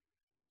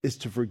is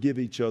to forgive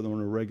each other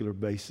on a regular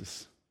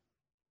basis.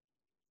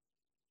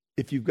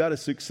 If you've got a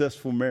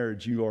successful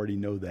marriage, you already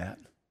know that.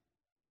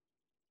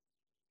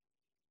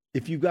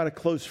 If you've got a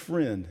close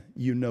friend,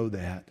 you know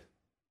that.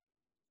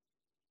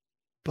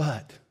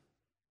 But,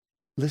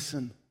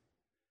 listen,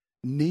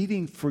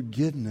 needing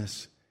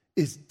forgiveness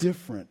is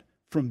different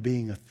from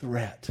being a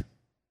threat.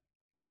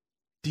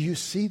 Do you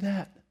see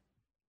that?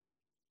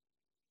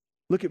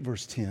 Look at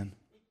verse 10.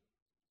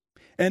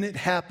 And it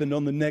happened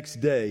on the next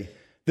day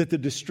that the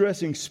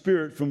distressing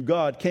spirit from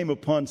God came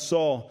upon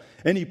Saul,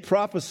 and he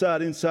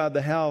prophesied inside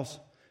the house.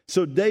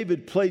 So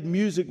David played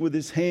music with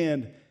his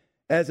hand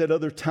as at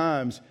other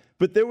times.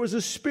 But there was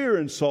a spear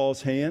in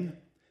Saul's hand,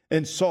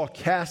 and Saul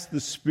cast the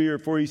spear,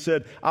 for he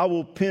said, I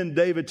will pin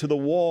David to the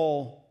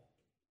wall.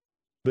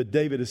 But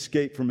David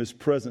escaped from his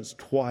presence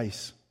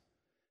twice.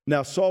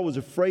 Now Saul was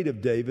afraid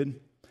of David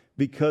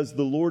because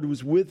the Lord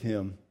was with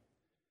him,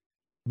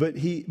 but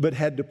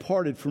had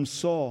departed from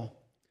Saul.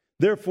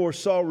 Therefore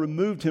Saul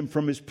removed him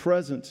from his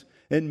presence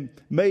and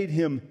made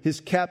him his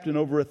captain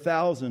over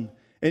 1,000.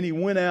 And he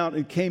went out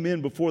and came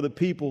in before the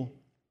people.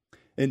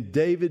 And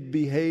David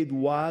behaved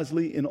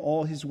wisely in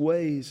all his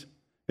ways,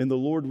 and the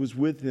Lord was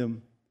with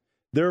him.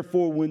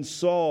 Therefore when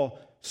Saul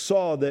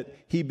saw that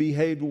he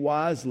behaved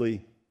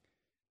wisely,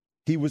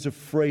 he was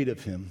afraid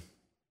of him.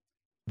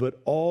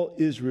 But all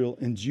Israel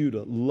and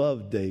Judah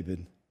loved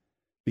David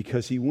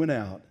because he went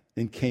out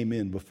and came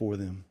in before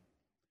them.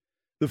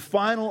 The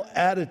final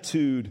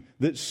attitude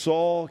that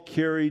Saul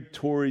carried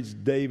towards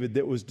David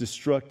that was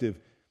destructive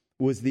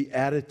was the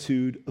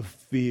attitude of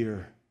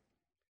fear.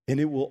 And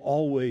it will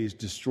always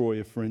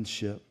destroy a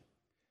friendship.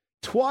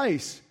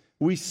 Twice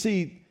we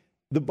see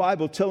the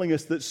Bible telling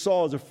us that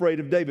Saul is afraid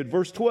of David.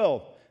 Verse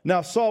 12,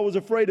 now Saul was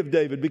afraid of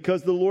David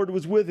because the Lord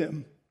was with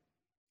him.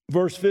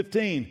 Verse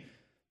 15,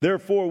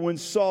 therefore when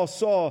Saul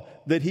saw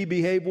that he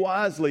behaved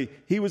wisely,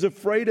 he was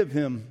afraid of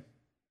him.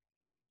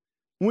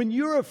 When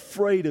you're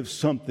afraid of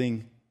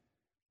something,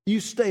 you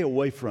stay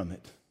away from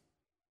it.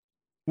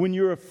 When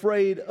you're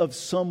afraid of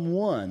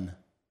someone,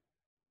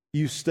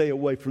 you stay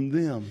away from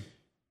them.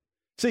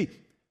 See,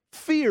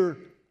 fear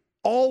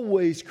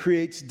always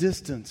creates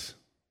distance.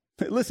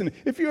 Listen,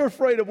 if you're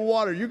afraid of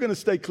water, you're going to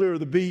stay clear of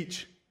the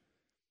beach.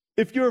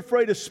 If you're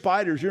afraid of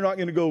spiders, you're not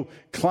going to go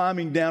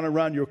climbing down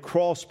around your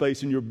crawl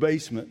space in your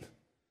basement.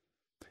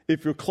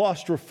 If you're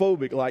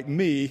claustrophobic like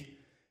me,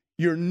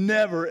 you're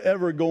never,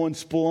 ever going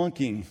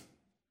spelunking.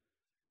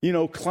 You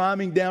know,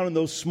 climbing down in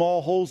those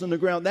small holes in the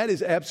ground, that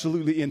is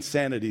absolutely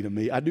insanity to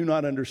me. I do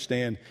not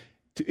understand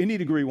to any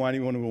degree why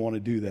anyone would want to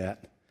do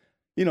that.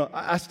 You know,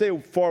 I stay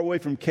far away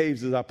from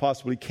caves as I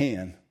possibly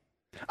can.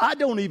 I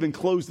don't even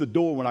close the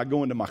door when I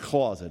go into my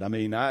closet. I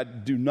mean, I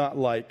do not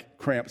like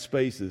cramped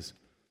spaces.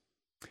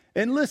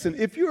 And listen,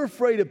 if you're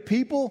afraid of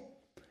people,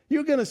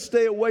 you're going to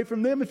stay away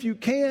from them if you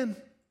can,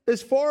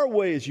 as far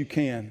away as you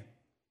can.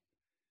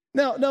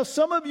 Now,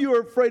 some of you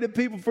are afraid of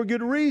people for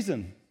good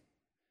reason.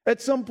 At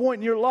some point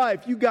in your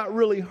life, you got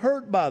really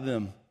hurt by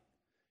them.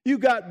 You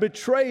got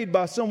betrayed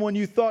by someone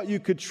you thought you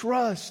could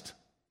trust.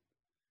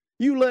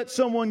 You let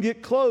someone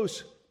get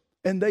close,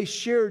 and they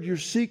shared your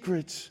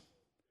secrets.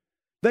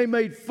 They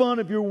made fun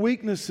of your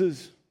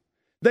weaknesses.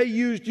 They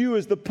used you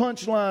as the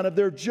punchline of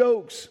their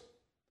jokes.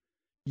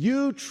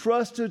 You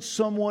trusted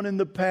someone in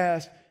the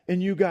past,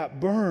 and you got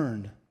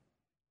burned.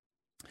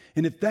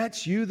 And if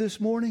that's you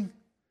this morning,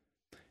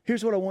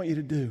 here's what I want you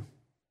to do.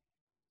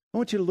 I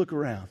want you to look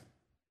around.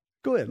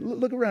 Go ahead,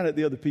 look around at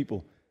the other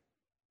people.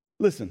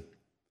 Listen,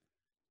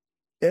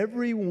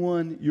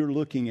 everyone you're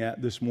looking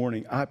at this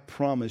morning, I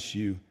promise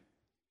you,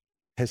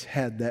 has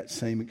had that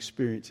same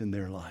experience in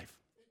their life.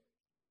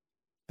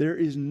 There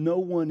is no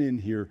one in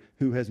here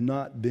who has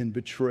not been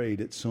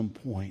betrayed at some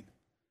point,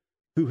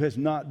 who has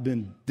not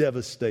been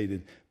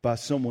devastated by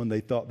someone they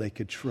thought they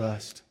could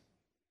trust.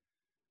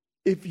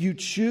 If you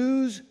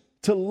choose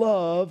to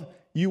love,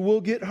 you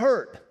will get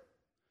hurt.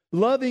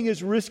 Loving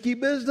is risky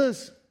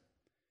business.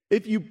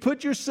 If you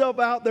put yourself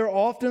out there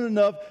often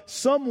enough,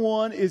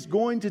 someone is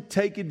going to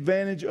take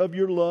advantage of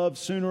your love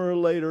sooner or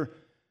later.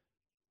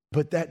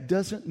 But that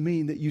doesn't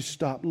mean that you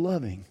stop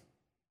loving.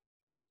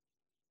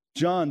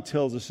 John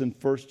tells us in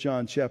 1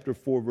 John chapter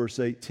 4, verse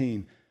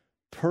 18,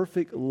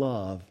 perfect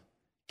love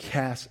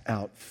casts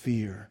out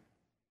fear.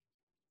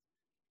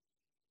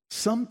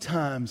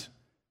 Sometimes,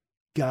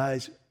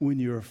 guys, when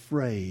you're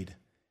afraid,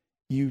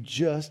 you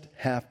just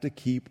have to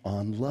keep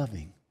on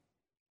loving.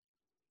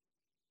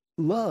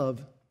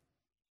 Love,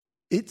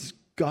 it's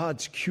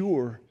God's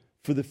cure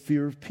for the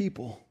fear of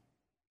people.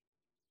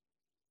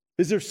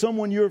 Is there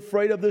someone you're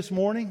afraid of this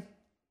morning?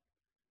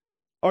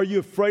 Are you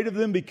afraid of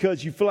them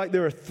because you feel like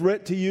they're a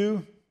threat to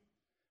you?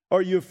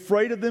 Are you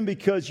afraid of them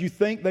because you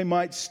think they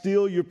might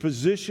steal your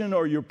position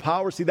or your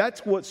power? See,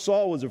 that's what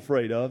Saul was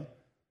afraid of.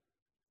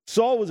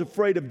 Saul was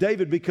afraid of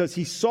David because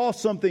he saw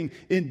something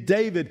in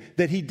David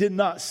that he did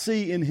not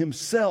see in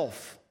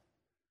himself.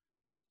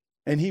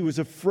 And he was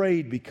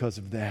afraid because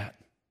of that.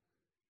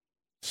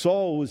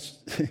 Saul was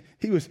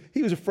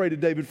afraid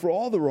of David for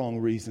all the wrong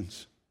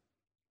reasons.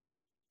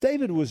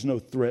 David was no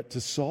threat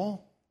to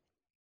Saul.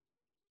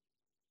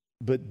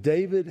 But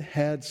David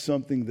had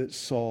something that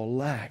Saul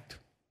lacked.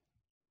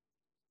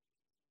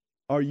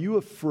 Are you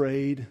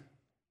afraid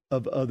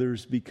of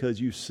others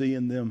because you see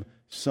in them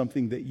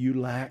something that you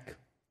lack?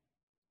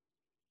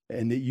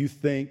 And that you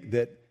think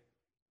that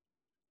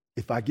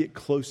if I get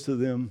close to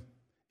them,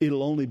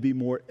 it'll only be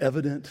more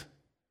evident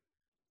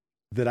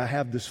that I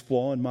have this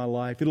flaw in my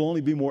life. It'll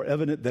only be more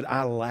evident that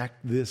I lack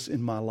this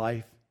in my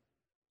life.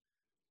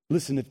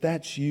 Listen, if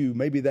that's you,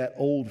 maybe that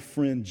old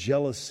friend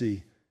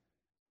jealousy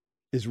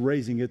is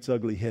raising its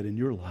ugly head in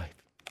your life.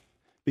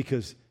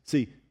 Because,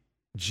 see,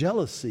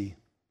 jealousy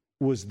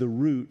was the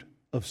root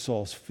of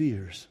Saul's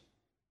fears.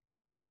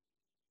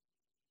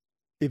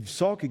 If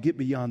Saul could get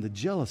beyond the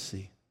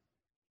jealousy,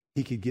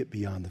 he could get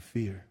beyond the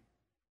fear.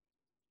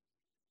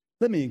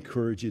 Let me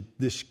encourage you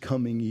this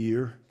coming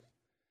year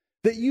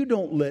that you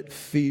don't let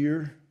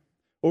fear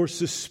or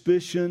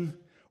suspicion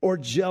or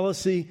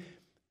jealousy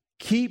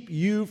keep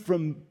you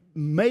from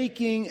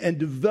making and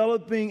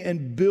developing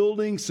and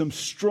building some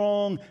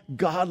strong,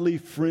 godly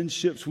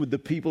friendships with the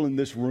people in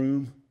this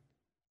room,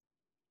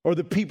 or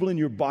the people in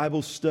your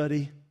Bible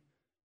study,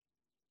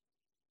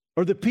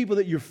 or the people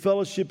that you're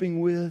fellowshipping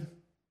with.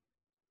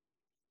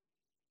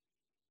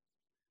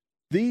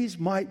 These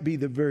might be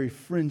the very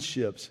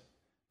friendships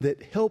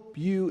that help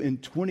you in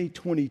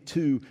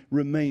 2022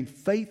 remain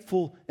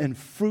faithful and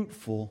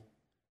fruitful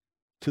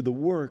to the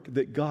work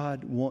that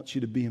God wants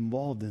you to be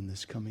involved in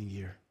this coming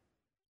year.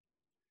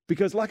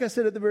 Because like I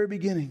said at the very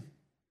beginning,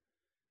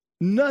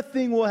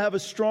 nothing will have a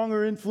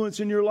stronger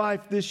influence in your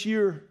life this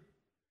year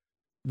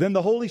than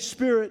the Holy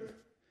Spirit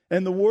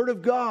and the Word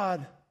of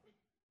God.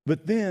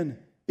 But then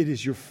it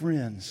is your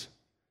friends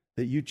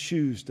that you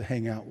choose to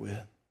hang out with.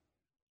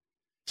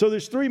 So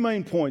there's three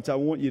main points I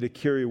want you to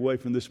carry away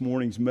from this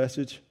morning's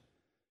message.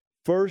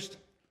 First,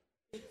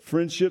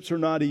 friendships are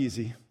not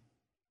easy.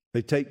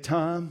 They take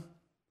time,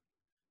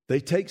 they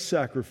take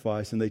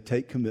sacrifice, and they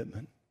take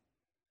commitment.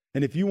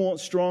 And if you want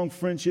strong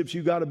friendships,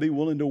 you've got to be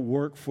willing to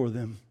work for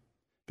them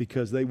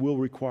because they will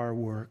require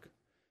work.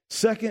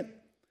 Second,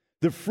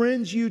 the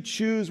friends you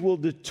choose will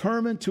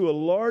determine to a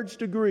large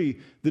degree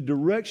the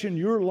direction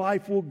your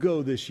life will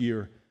go this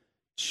year.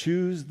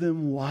 Choose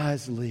them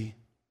wisely.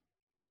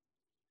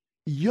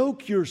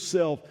 Yoke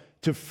yourself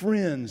to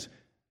friends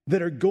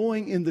that are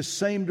going in the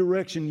same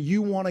direction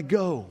you want to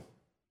go.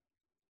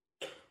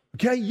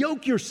 Okay?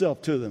 Yoke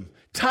yourself to them.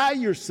 Tie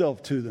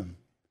yourself to them.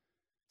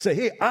 Say,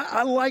 hey,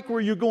 I like where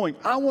you're going.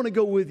 I want to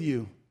go with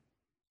you.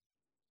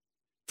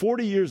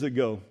 40 years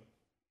ago,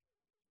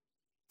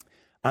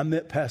 I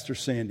met Pastor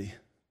Sandy.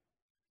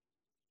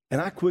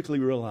 And I quickly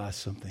realized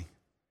something.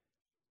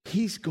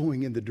 He's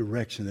going in the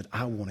direction that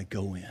I want to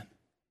go in.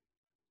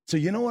 So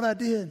you know what I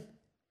did?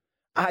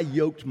 I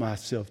yoked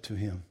myself to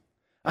him.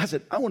 I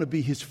said, I want to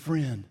be his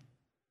friend.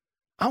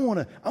 I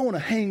want to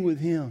hang with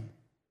him.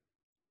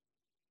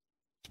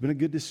 It's been a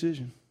good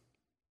decision.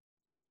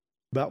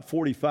 About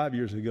 45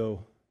 years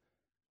ago,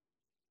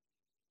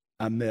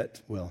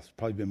 it's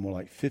probably been more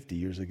like 50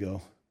 years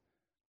ago,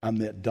 I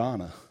met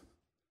Donna,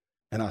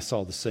 and I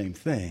saw the same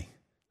thing.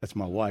 That's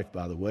my wife,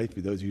 by the way,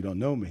 for those of you who don't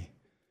know me.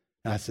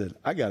 And I said,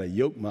 I got to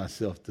yoke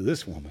myself to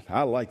this woman.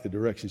 I like the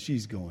direction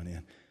she's going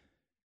in.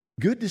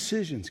 Good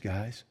decisions,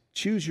 guys.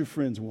 Choose your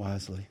friends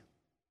wisely.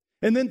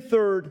 And then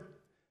third,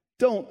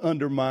 don't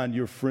undermine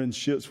your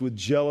friendships with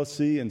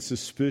jealousy and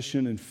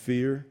suspicion and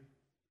fear.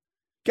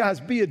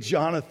 Guys, be a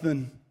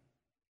Jonathan.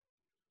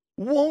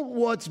 Want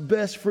what's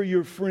best for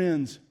your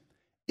friends,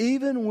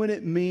 even when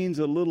it means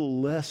a little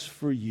less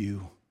for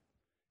you.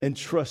 And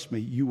trust me,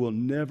 you will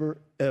never,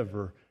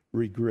 ever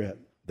regret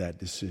that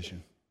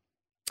decision.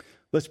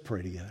 Let's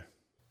pray together.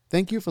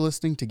 Thank you for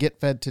listening to Get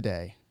Fed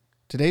Today.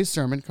 Today's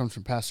sermon comes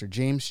from Pastor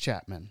James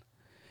Chapman.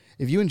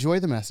 If you enjoy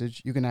the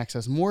message, you can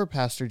access more of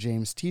Pastor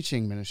James'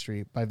 teaching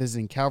ministry by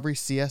visiting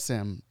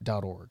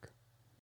calvarycsm.org.